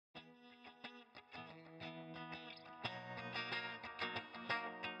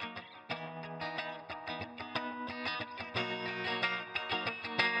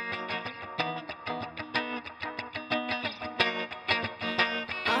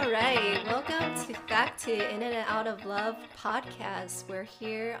right, back to In and Out of Love podcast. We're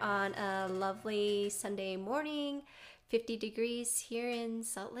here on a lovely Sunday morning, 50 degrees here in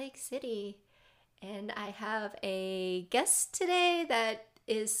Salt Lake City. And I have a guest today that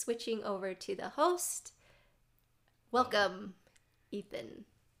is switching over to the host. Welcome, Ethan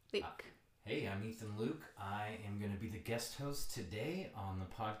Luke. Hey, I'm Ethan Luke. I am going to be the guest host today on the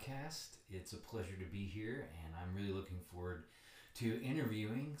podcast. It's a pleasure to be here, and I'm really looking forward to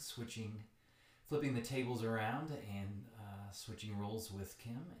interviewing, flipping the tables around, and switching roles with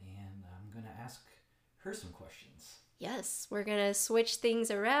Kim, and I'm going to ask her some questions. Yes, we're going to switch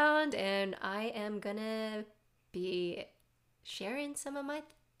things around, and I am going to be sharing some of my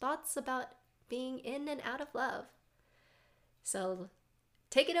thoughts about being in and out of love. So,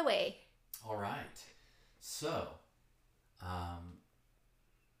 take it away. All right. So,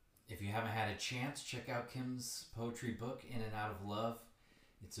 if you haven't had a chance, check out Kim's poetry book, In and Out of Love.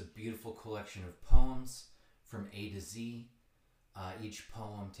 It's a beautiful collection of poems from A to Z. Each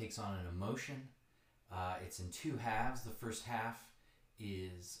poem takes on an emotion. It's in two halves. The first half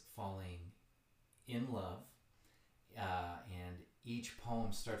is falling in love, and each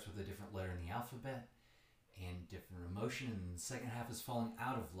poem starts with a different letter in the alphabet and different emotion, and the second half is falling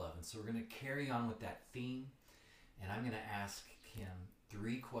out of love. And so we're going to carry on with that theme, and I'm going to ask Kim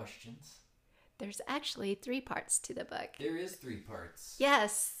 3 questions. There's actually 3 parts to the book. There is 3 parts.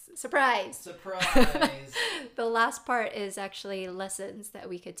 Yes, surprise. Surprise. The last part is actually lessons that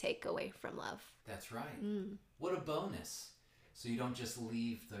we could take away from love. That's right. What a bonus. So you don't just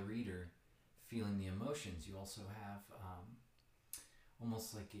leave the reader feeling the emotions. You also have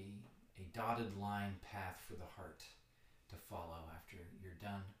almost like a dotted line path for the heart to follow after you're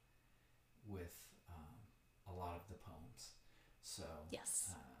done with a lot of the poems. So yes,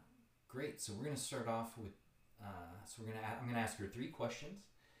 great. So we're going to start off with. I'm going to ask her 3 questions.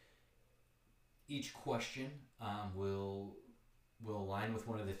 Each question will align with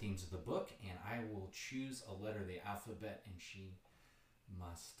one of the themes of the book, and I will choose a letter of the alphabet, and she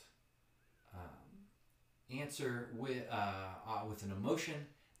must answer with an emotion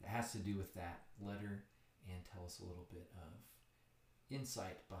that has to do with that letter, and tell us a little bit of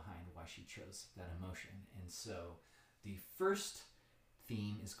insight behind why she chose that emotion. And so the first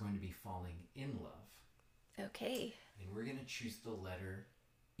theme is going to be falling in love. Okay. And we're going to choose the letter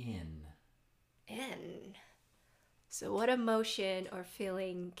N. N. So what emotion or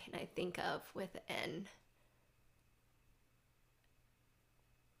feeling can I think of with N?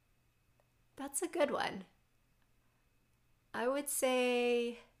 That's a good one. I would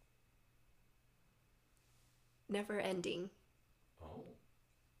say never ending. Oh.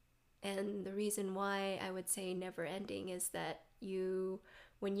 And the reason why I would say never ending is that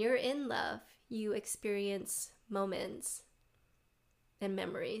when you're in love, you experience moments and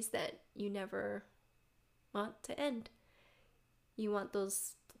memories that you never want to end. You want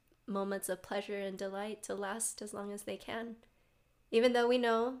those moments of pleasure and delight to last as long as they can. Even though we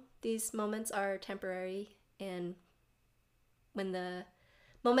know these moments are temporary, and when the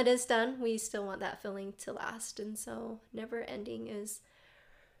moment is done, we still want that feeling to last. And so never ending is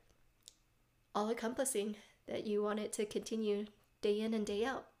all encompassing, that you want it to continue day in and day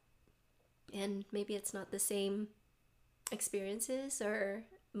out. And maybe it's not the same experiences or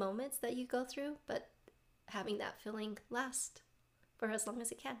moments that you go through, but having that feeling last for as long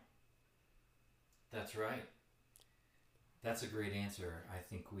as it can. That's right. That's a great answer. I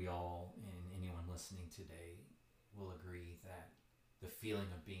think we all, and anyone listening today, will agree that the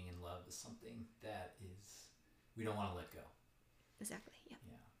feeling of being in love is something that we don't want to let go. Exactly, yeah.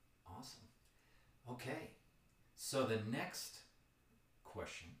 Yeah, awesome. Okay, so the next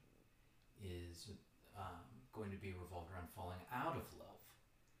question is going to be revolved around falling out of love.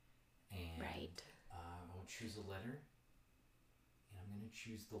 And right. I'll choose a letter, and I'm going to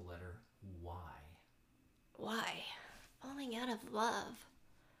choose the letter Y. Why? Falling out of love.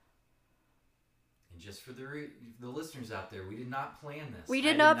 And just for the listeners out there, we did not plan this. We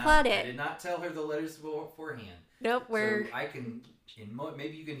did not plan it. I did not tell her the letters beforehand. Nope, So I can,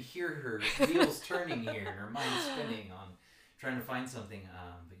 maybe you can hear her wheels turning here and her mind spinning on trying to find something.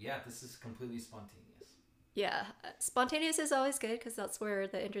 But yeah, this is completely spontaneous. Yeah, spontaneous is always good because that's where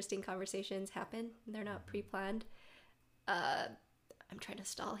the interesting conversations happen. They're not pre-planned. I'm trying to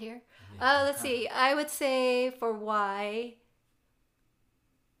stall here. Yeah. Let's see. I would say for Y,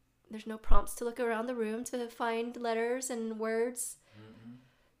 there's no prompts to look around the room to find letters and words. Mm-hmm.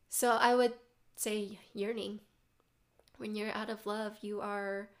 So I would say yearning. When you're out of love, you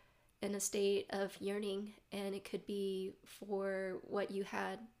are in a state of yearning, and it could be for what you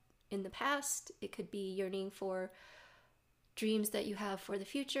had in the past. It could be yearning for dreams that you have for the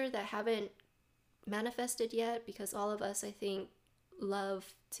future that haven't manifested yet, because all of us, I think,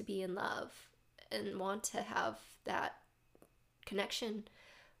 love to be in love and want to have that connection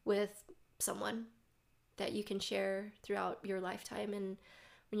with someone that you can share throughout your lifetime. And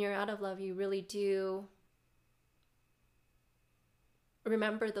when you're out of love, you really do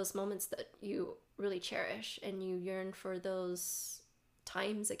remember those moments that you really cherish, and you yearn for those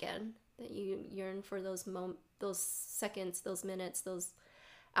times again, that you yearn for those those seconds, those minutes, those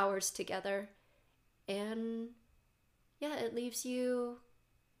hours together. And yeah, it leaves you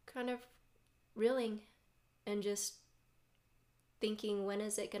kind of reeling and just thinking, when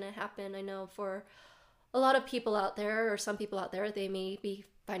is it going to happen? I know for a lot of people out there, or some people out there, they may be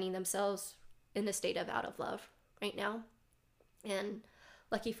finding themselves in a state of out of love right now. And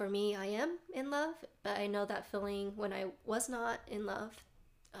lucky for me, I am in love, but I know that feeling when I was not in love,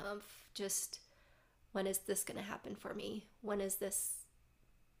 of just, when is this going to happen for me? When is this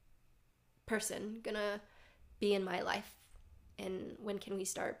person going to be in my life? And when can we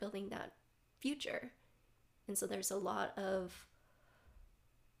start building that future? And so there's a lot of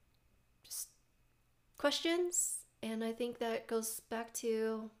just questions, and I think that goes back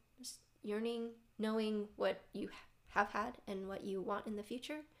to just yearning, knowing what you have had and what you want in the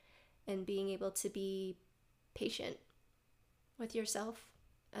future, and being able to be patient with yourself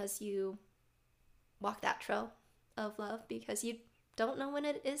as you walk that trail of love, because you don't know when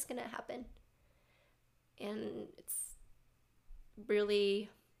it is going to happen. And it's really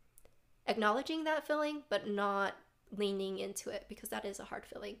acknowledging that feeling, but not leaning into it, because that is a hard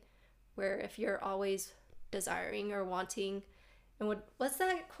feeling, where if you're always desiring or wanting, and what's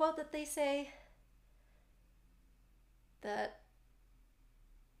that quote that they say? That,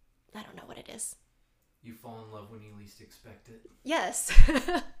 I don't know what it is. You fall in love when you least expect it. Yes.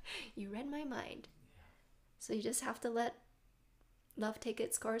 You read my mind. Yeah. So you just have to let love take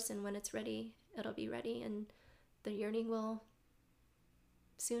its course, and when it's ready, it'll be ready, and the yearning will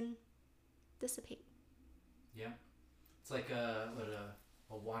soon dissipate. Yeah. It's like a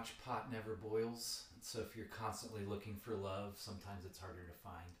watch pot never boils. So if you're constantly looking for love, sometimes it's harder to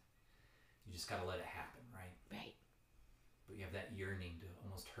find. You just got to let it happen, right? Right. But you have that yearning to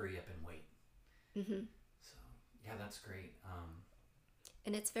almost hurry up and wait. Mm-hmm. So, yeah, that's great.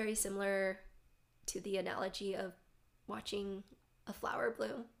 And it's very similar to the analogy of watching a flower bloom.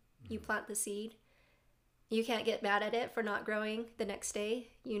 Mm-hmm. You plant the seed. You can't get mad at it for not growing the next day.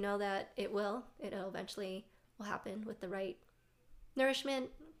 You know that it will. It'll eventually will happen with the right nourishment,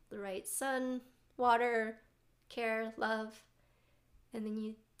 the right sun, water, care, love. And then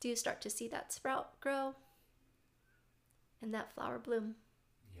you do start to see that sprout grow and that flower bloom.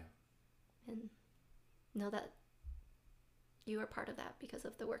 Yeah. And know that you are part of that because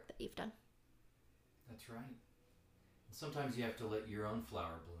of the work that you've done. That's right. And sometimes you have to let your own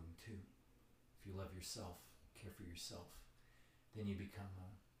flower bloom too. If you love yourself, care for yourself, then you become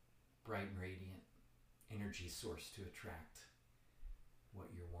a bright and radiant energy source to attract what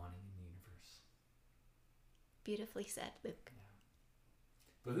you're wanting in the universe. Beautifully said, Luke. Yeah.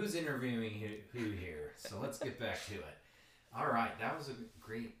 But who's interviewing who here? So let's get back to it. All right, that was a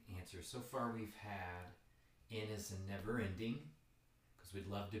great answer. So far we've had in is a never ending, because we'd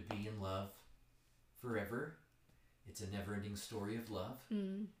love to be in love forever. It's a never ending story of love.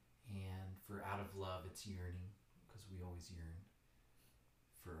 Mm. And for out of love, it's yearning, because we always yearn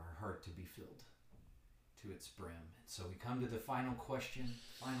for our heart to be filled to its brim. And so we come to the final question,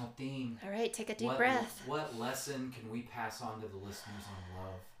 final theme. All right, take a deep breath. What lesson can we pass on to the listeners on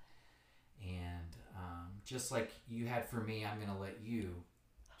love? And just like you had for me, I'm going to let you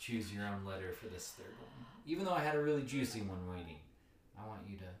choose your own letter for this third one. Even though I had a really juicy one waiting, I want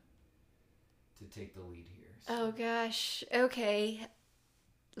you to take the lead here. So. Oh gosh. Okay.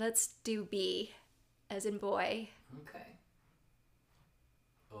 Let's do B, as in boy. Okay.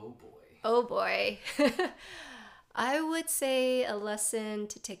 Oh boy. Oh boy. I would say a lesson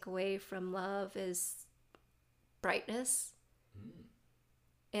to take away from love is brightness.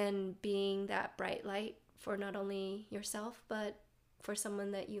 And being that bright light for not only yourself, but for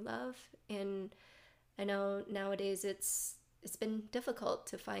someone that you love. And I know nowadays it's been difficult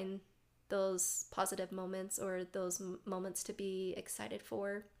to find those positive moments, or those moments to be excited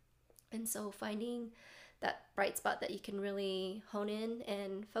for. And so finding that bright spot that you can really hone in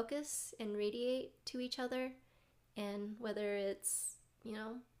and focus and radiate to each other, and whether it's,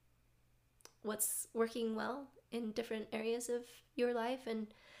 what's working well in different areas of your life, and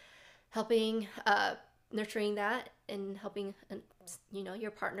helping nurturing that, and helping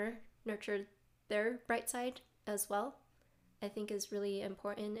your partner nurture their bright side as well, I think is really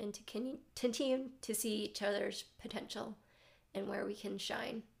important, and to continue to see each other's potential and where we can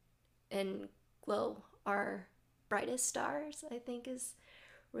shine and glow our brightest stars, I think is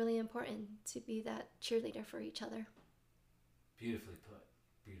really important, to be that cheerleader for each other. Beautifully put.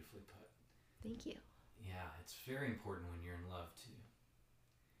 Beautifully put. Thank you. Yeah, it's very important when you're in love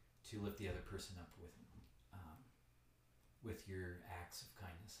to lift the other person up with your acts of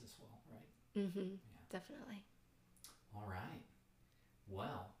kindness as well, right? Mm-hmm. Yeah. Definitely. All right.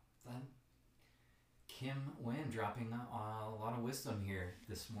 Well, then, Kim Nguyen dropping a lot of wisdom here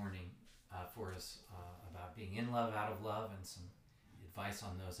this morning for us about being in love, out of love, and some advice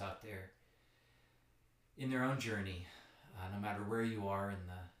on those out there in their own journey, no matter where you are in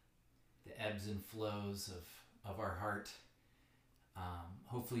the ebbs and flows of our heart.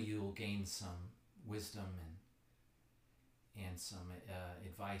 Hopefully you'll gain some wisdom and some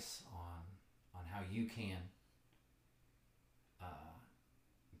advice on how you can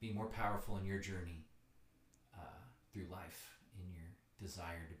be more powerful in your journey through life, in your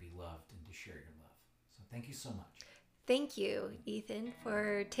desire to be loved and to share your love. So thank you so much. Thank you, Ethan,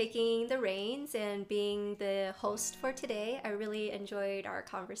 for taking the reins and being the host for today. I really enjoyed our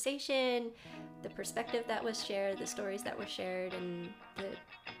conversation, the perspective that was shared, the stories that were shared, and the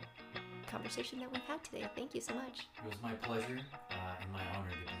conversation that we've had today. Thank you so much. It was my pleasure and my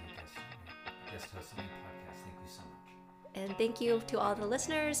honor to be a guest host on your podcast. Thank you so much. And thank you to all the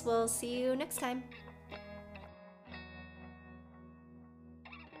listeners. We'll see you next time.